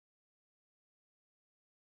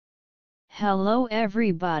Hello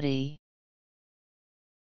everybody.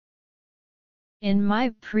 In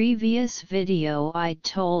my previous video I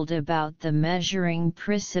told about the measuring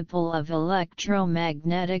principle of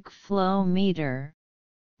electromagnetic flow meter.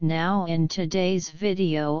 Now in today's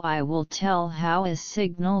video I will tell how a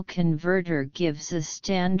signal converter gives a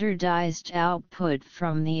standardized output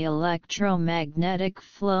from the electromagnetic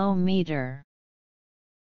flow meter.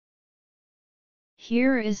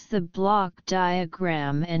 Here is the block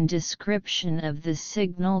diagram and description of the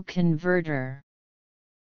signal converter.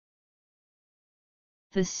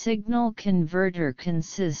 The signal converter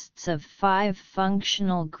consists of 5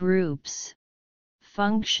 functional groups.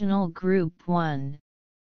 Functional group 1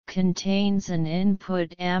 contains an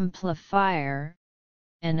input amplifier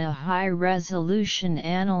and a high-resolution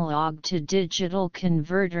analog-to-digital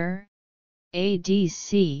converter,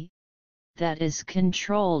 ADC, that is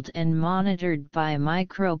controlled and monitored by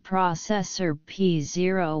microprocessor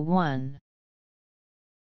P01.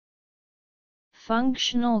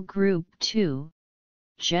 Functional group 2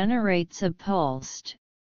 generates a pulsed,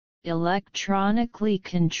 electronically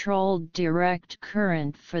controlled direct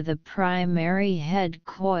current for the primary head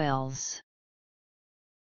coils.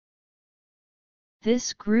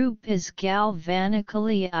 This group is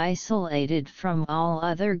galvanically isolated from all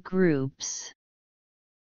other groups.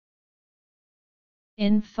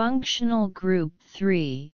 In functional group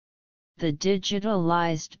 3, the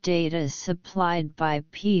digitalized data supplied by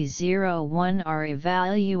P01 are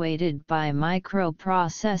evaluated by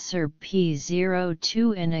microprocessor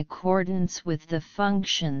P02 in accordance with the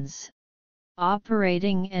functions,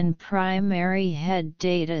 operating and primary head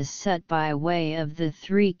data set by way of the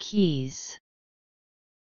 3 keys.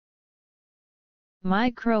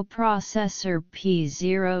 Microprocessor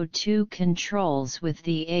P02 controls with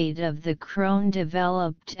the aid of the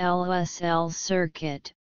Krohne-developed LSl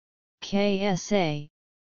circuit, KSA,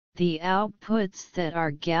 the outputs that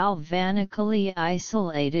are galvanically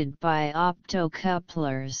isolated by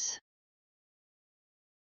optocouplers.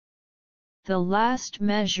 The last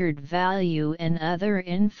measured value and other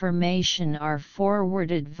information are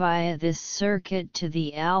forwarded via this circuit to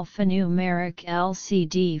the alphanumeric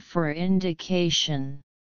LCD for indication.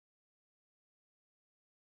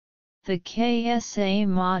 The KSA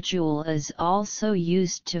module is also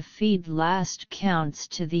used to feed last counts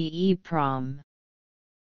to the EEPROM.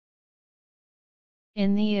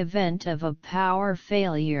 In the event of a power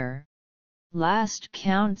failure, last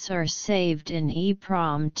counts are saved in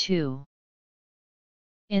EEPROM 2.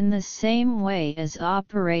 In the same way as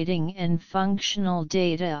operating and functional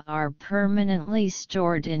data are permanently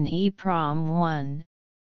stored in EEPROM 1,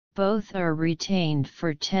 both are retained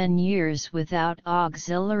for 10 years without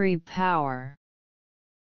auxiliary power.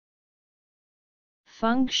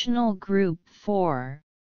 Functional group 4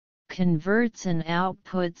 converts an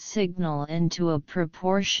output signal into a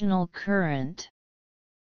proportional current.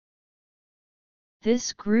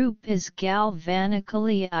 This group is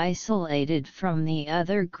galvanically isolated from the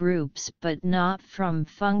other groups but not from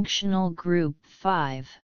functional group 5.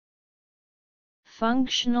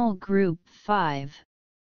 Functional group 5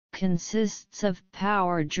 consists of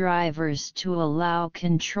power drivers to allow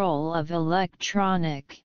control of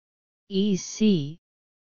electronic, EC,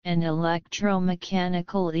 and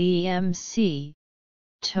electromechanical EMC,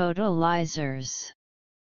 totalizers.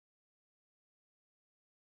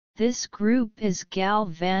 This group is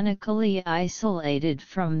galvanically isolated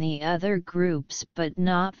from the other groups but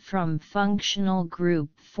not from functional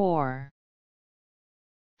group 4.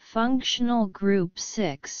 Functional group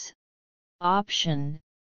 6, option,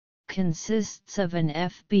 consists of an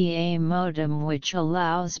FBA modem which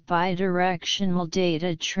allows bidirectional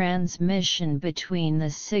data transmission between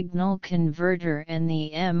the signal converter and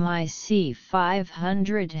the MIC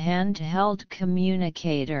 500 handheld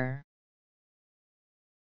communicator.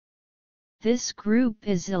 This group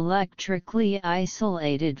is electrically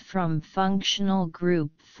isolated from functional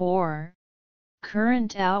group 4,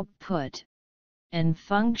 current output, and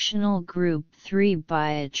functional group 3 by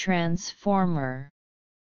a transformer.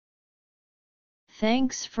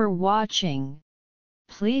 Thanks for watching.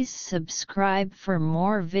 Please subscribe for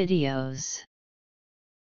more videos.